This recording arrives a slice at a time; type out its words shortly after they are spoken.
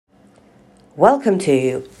Welcome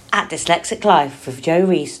to At Dyslexic Life with Joe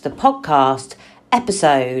Reese, the podcast,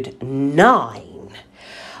 episode 9.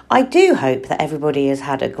 I do hope that everybody has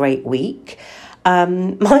had a great week.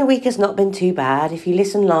 My week has not been too bad. If you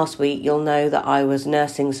listened last week, you'll know that I was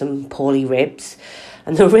nursing some poorly ribs.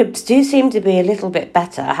 And the ribs do seem to be a little bit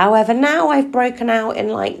better. However, now I've broken out in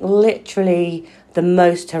literally the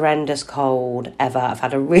most horrendous cold ever. I've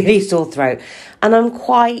had a really sore throat and I'm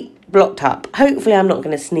quite blocked up. Hopefully I'm not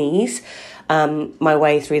going to sneeze my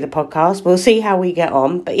way through the podcast. We'll see how we get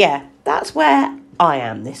on. But yeah, that's where I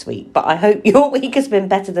am this week. But I hope your week has been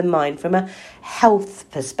better than mine from a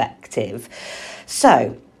health perspective.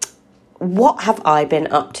 So, what have I been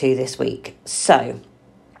up to this week? So,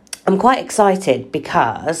 I'm quite excited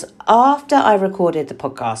because after I recorded the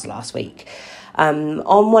podcast last week,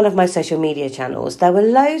 on one of my social media channels, there were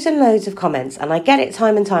loads and loads of comments, and I get it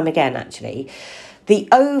time and time again, actually, the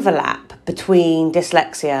overlap between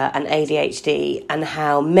dyslexia and ADHD and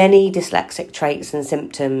how many dyslexic traits and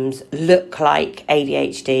symptoms look like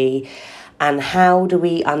ADHD, and how do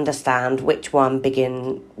we understand which one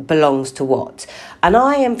belongs to what. And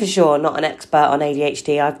I am for sure not an expert on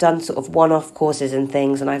ADHD. I've done sort of one-off courses and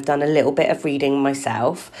things, and I've done a little bit of reading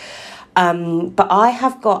myself. But I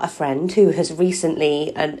have got a friend who has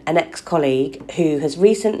recently, an ex-colleague who has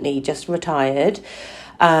recently just retired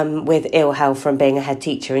with ill health from being a head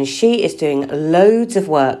teacher, and she is doing loads of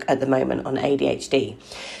work at the moment on ADHD.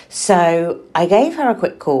 So I gave her a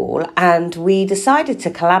quick call and we decided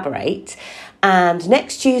to collaborate, and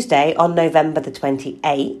next Tuesday on November the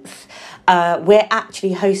 28th, we're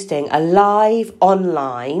actually hosting a live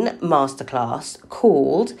online masterclass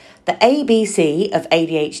called The ABC of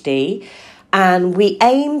ADHD. And we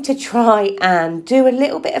aim to try and do a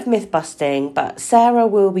little bit of myth busting, but Sarah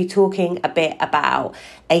will be talking a bit about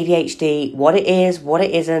ADHD, what it is, what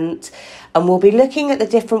it isn't, and we'll be looking at the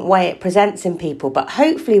different way it presents in people, but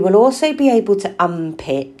hopefully we'll also be able to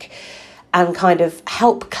unpick and kind of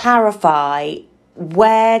help clarify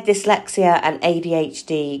where dyslexia and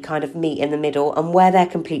ADHD kind of meet in the middle and where they're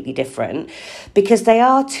completely different, because they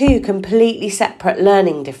are two completely separate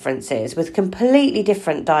learning differences with completely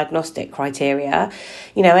different diagnostic criteria.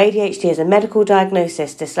 You know, ADHD is a medical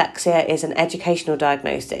diagnosis, dyslexia is an educational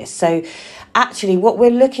diagnosis. So actually what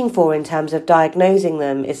we're looking for in terms of diagnosing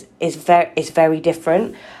them is very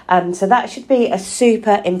different. So that should be a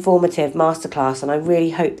super informative masterclass, and I really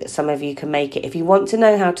hope that some of you can make it. If you want to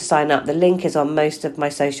know how to sign up, the link is on most of my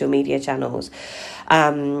social media channels.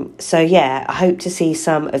 So yeah, I hope to see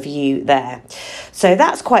some of you there. So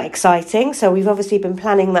that's quite exciting. So we've obviously been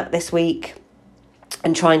planning that this week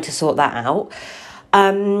and trying to sort that out.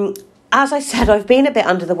 As I said, I've been a bit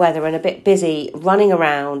under the weather and a bit busy running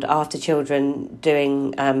around after children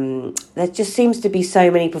doing, there just seems to be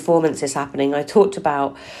so many performances happening. I talked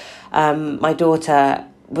about my daughter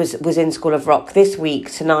was in School of Rock this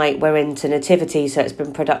week. Tonight we're into Nativity, so it's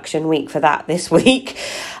been production week for that this week.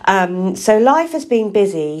 So life has been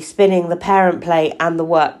busy spinning the parent plate and the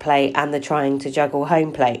work plate and the trying to juggle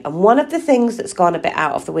home plate. And one of the things that's gone a bit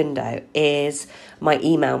out of the window is my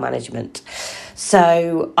email management.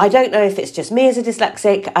 So I don't know if it's just me as a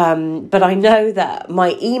dyslexic, but I know that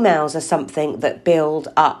my emails are something that build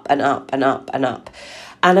up and up and up and up.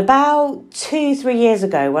 And about 2-3 years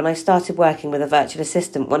ago, when I started working with a virtual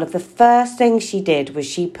assistant, one of the first things she did was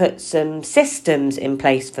she put some systems in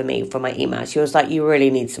place for me for my email. She was like, you really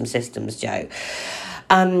need some systems, Joe.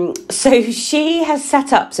 So she has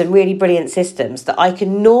set up some really brilliant systems that I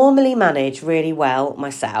can normally manage really well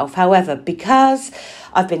myself. However, because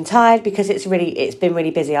I've been tired, because it's been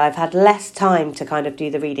really busy, I've had less time to kind of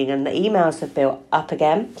do the reading, and the emails have built up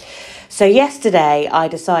again. So yesterday I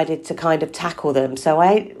decided to kind of tackle them.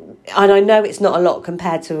 And I know it's not a lot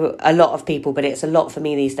compared to a lot of people, but it's a lot for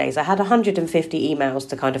me these days. I had 150 emails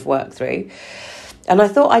to kind of work through. And I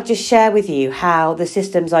thought I'd just share with you how the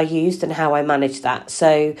systems I used and how I managed that.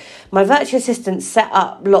 So my virtual assistant set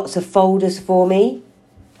up lots of folders for me,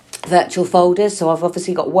 virtual folders. So I've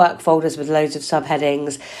obviously got work folders with loads of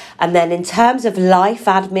subheadings. And then in terms of life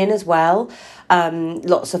admin as well,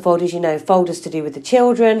 lots of folders, folders to do with the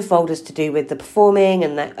children, folders to do with the performing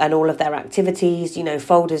and all of their activities,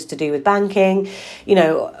 folders to do with banking,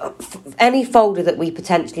 any folder that we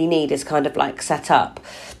potentially need is kind of like set up.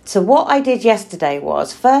 So what I did yesterday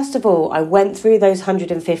was, first of all, I went through those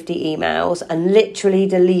 150 emails and literally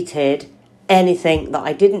deleted anything that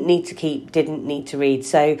I didn't need to keep, didn't need to read.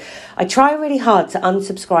 So I try really hard to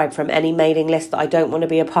unsubscribe from any mailing list that I don't want to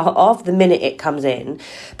be a part of the minute it comes in.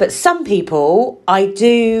 But some people, I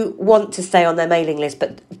do want to stay on their mailing list,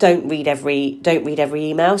 but don't read every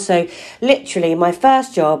email. So literally my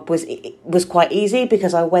first job was quite easy,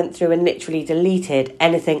 because I went through and literally deleted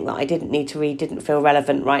anything that I didn't need to read, didn't feel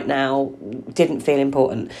relevant right now, didn't feel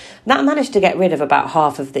important. That managed to get rid of about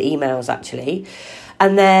half of the emails actually.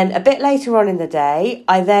 And then a bit later on in the day,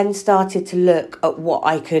 I then started to look at what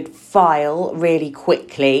I could file really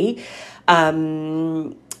quickly.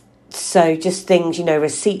 So just things,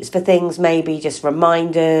 receipts for things, maybe just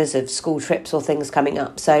reminders of school trips or things coming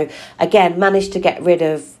up. So again, managed to get rid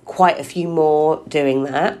of quite a few more doing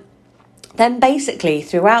that. Then basically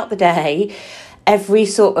throughout the day, I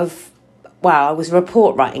was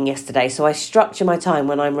report writing yesterday, so I structure my time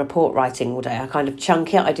when I'm report writing all day. I kind of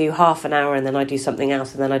chunk it. I do half an hour and then I do something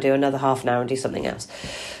else, and then I do another half an hour and do something else.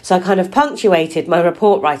 So I kind of punctuated my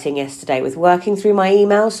report writing yesterday with working through my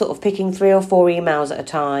emails, sort of picking 3 or 4 emails at a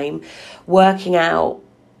time, working out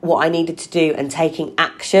what I needed to do and taking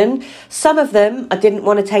action. Some of them, I didn't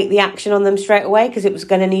want to take the action on them straight away because it was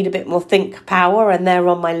going to need a bit more think power, and they're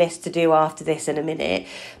on my list to do after this in a minute.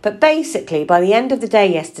 But basically, by the end of the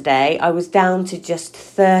day yesterday, I was down to just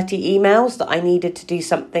 30 emails that I needed to do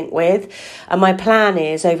something with. And my plan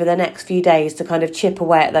is over the next few days to kind of chip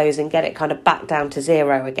away at those and get it kind of back down to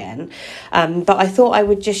 0 again. But I thought I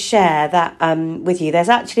would just share that with you. There's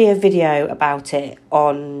actually a video about it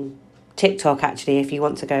on TikTok, actually, if you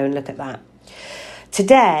want to go and look at that.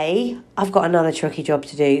 Today, I've got another tricky job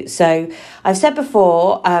to do. So I've said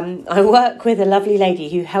before, I work with a lovely lady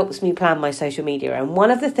who helps me plan my social media. And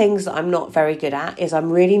one of the things that I'm not very good at is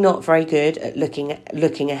I'm really not very good at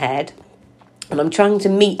looking ahead. And I'm trying to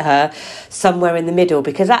meet her somewhere in the middle,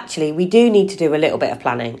 because actually we do need to do a little bit of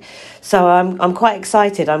planning. So I'm quite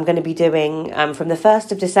excited. I'm going to be doing, from the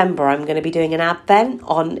 1st of December, I'm going to be doing an advent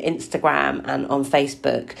on Instagram and on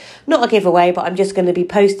Facebook. Not a giveaway, but I'm just going to be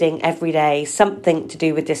posting every day something to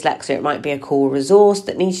do with dyslexia. It might be a cool resource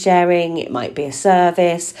that needs sharing. It might be a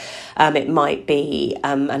service. It might be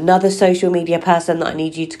another social media person that I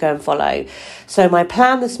need you to go and follow. So my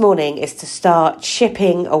plan this morning is to start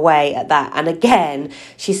chipping away at that. And again,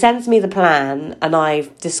 she sends me the plan and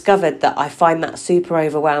I've discovered that I find that super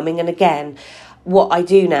overwhelming. And again, what I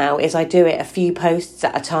do now is I do it a few posts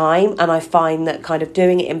at a time, and I find that kind of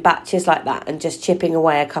doing it in batches like that and just chipping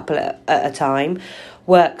away a couple at a time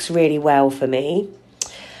works really well for me.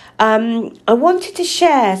 I wanted to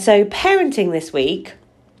share, so parenting this week,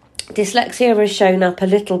 dyslexia has shown up a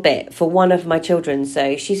little bit for one of my children.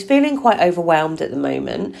 So she's feeling quite overwhelmed at the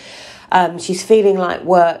moment. She's feeling like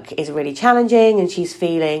work is really challenging, and she's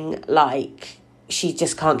feeling like she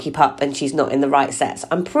just can't keep up and she's not in the right sets.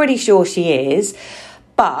 I'm pretty sure she is.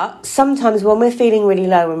 But sometimes when we're feeling really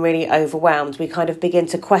low and really overwhelmed, we kind of begin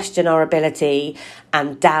to question our ability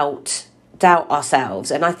and doubt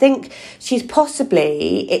ourselves. And I think she's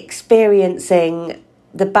possibly experiencing,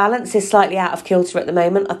 the balance is slightly out of kilter at the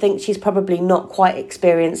moment. I think she's probably not quite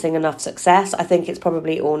experiencing enough success. I think it's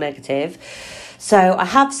probably all negative. So I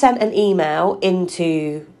have sent an email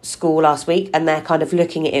into school last week, and they're kind of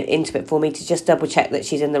looking into it for me to just double check that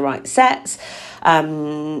she's in the right sets.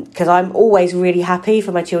 Because I'm always really happy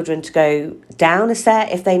for my children to go down a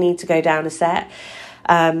set if they need to go down a set.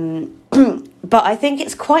 But I think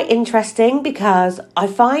it's quite interesting, because I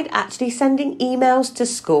find actually sending emails to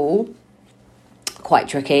school quite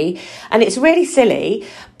tricky, and it's really silly,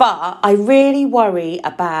 but I really worry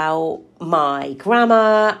about my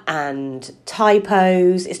grammar and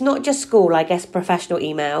typos. It's not just school, I guess professional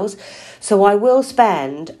emails. So I will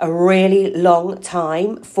spend a really long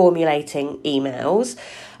time formulating emails,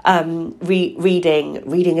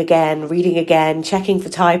 reading again, checking for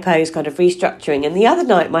typos, kind of restructuring. And the other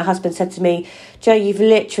night my husband said to me, "Jo, you've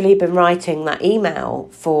literally been writing that email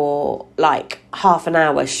for like half an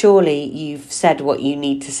hour. Surely you've said what you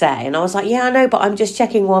need to say." And I was like, "Yeah, I know, but I'm just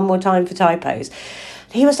checking one more time for typos."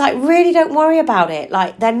 He was like, "Really, don't worry about it.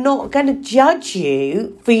 Like, they're not going to judge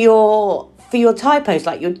you for your typos.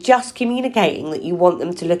 Like, you're just communicating that you want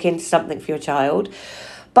them to look into something for your child."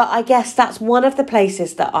 But I guess that's one of the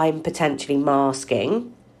places that I'm potentially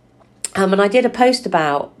masking. And I did a post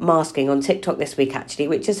about masking on TikTok this week, actually,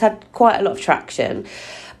 which has had quite a lot of traction.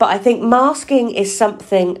 But I think masking is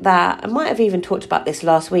something that, I might have even talked about this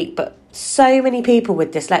last week, but so many people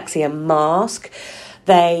with dyslexia mask.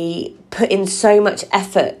 They put in so much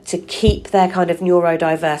effort to keep their kind of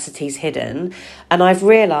neurodiversities hidden. And I've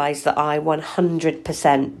realised that I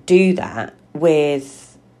 100% do that with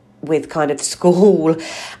kind of school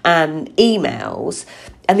and emails.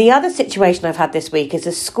 And the other situation I've had this week is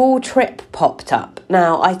a school trip popped up.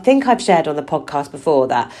 Now, I think I've shared on the podcast before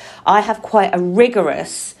that I have quite a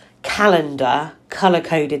rigorous calendar,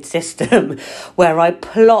 colour-coded system where I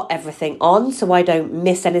plot everything on so I don't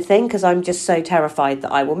miss anything, because I'm just so terrified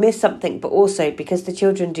that I will miss something, but also because the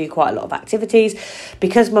children do quite a lot of activities,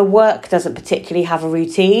 because my work doesn't particularly have a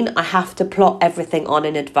routine, I have to plot everything on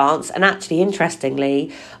in advance. And actually,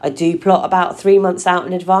 interestingly, I do plot about 3 months out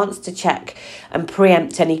in advance to check and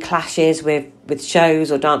preempt any clashes with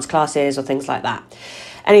shows or dance classes or things like that.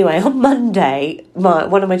 Anyway, on Monday,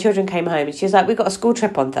 one of my children came home and she was like, we've got a school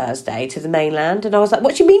trip on Thursday to the mainland. And I was like,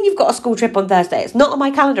 what do you mean you've got a school trip on Thursday? It's not on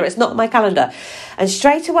my calendar. It's not on my calendar. And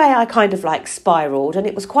straight away, I kind of like spiraled, and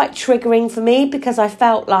it was quite triggering for me because I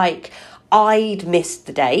felt like I'd missed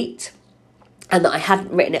the date and that I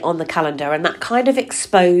hadn't written it on the calendar. And that kind of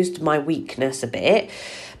exposed my weakness a bit.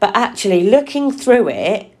 But actually, looking back through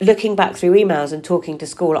emails and talking to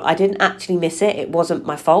school, I didn't actually miss it. It wasn't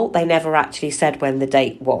my fault. They never actually said when the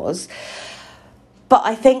date was. But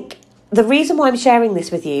I think the reason why I'm sharing this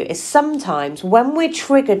with you is sometimes when we're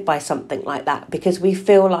triggered by something like that, because we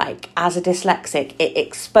feel like as a dyslexic, it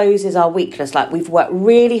exposes our weakness. Like we've worked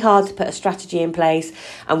really hard to put a strategy in place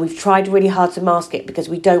and we've tried really hard to mask it because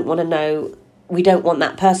we don't want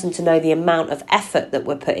that person to know the amount of effort that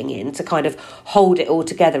we're putting in to kind of hold it all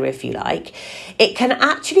together, if you like. It can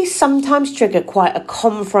actually sometimes trigger quite a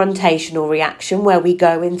confrontational reaction where we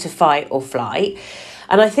go into fight or flight.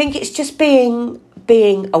 And I think it's just being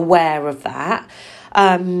aware of that.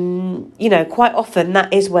 Quite often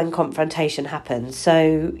that is when confrontation happens.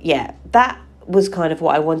 So yeah, that was kind of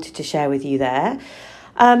what I wanted to share with you there.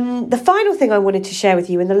 The final thing I wanted to share with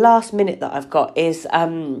you in the last minute that I've got is...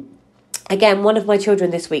 Again, one of my children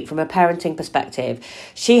this week, from a parenting perspective,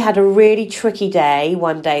 she had a really tricky day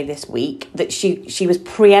one day this week that she was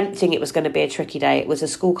preempting it was going to be a tricky day. It was a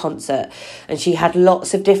school concert and she had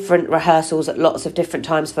lots of different rehearsals at lots of different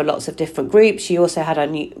times for lots of different groups. She also had her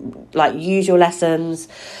usual lessons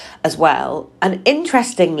as well. And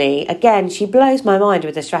interestingly, again, she blows my mind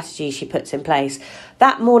with the strategy she puts in place.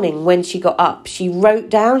 That morning when she got up, she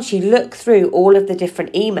looked through all of the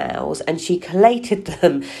different emails and she collated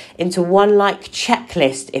them into one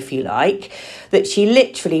checklist, if you like, that she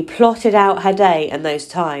literally plotted out her day and those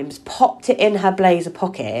times, popped it in her blazer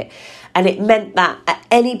pocket. And it meant that at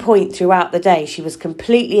any point throughout the day, she was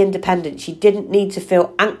completely independent. She didn't need to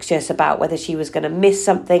feel anxious about whether she was going to miss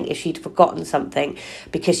something, if she'd forgotten something,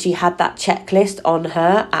 because she had that checklist on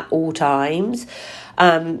her at all times.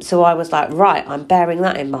 So I was like, right, I'm bearing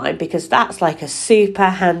that in mind, because that's like a super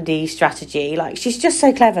handy strategy. Like, she's just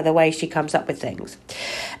so clever the way she comes up with things.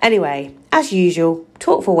 Anyway, as usual,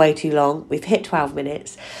 talk for way too long. We've hit 12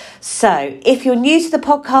 minutes. So if you're new to the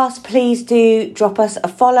podcast, please do drop us a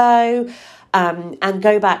follow and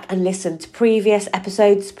go back and listen to previous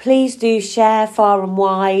episodes. Please do share far and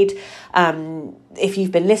wide if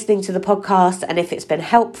you've been listening to the podcast and if it's been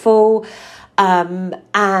helpful.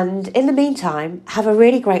 And in the meantime, have a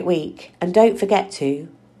really great week. And don't forget to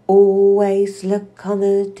always look on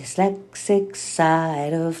the dyslexic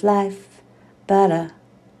side of life. Ba-da,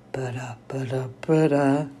 ba-da, ba-da,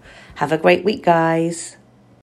 ba-da. Have a great week, guys.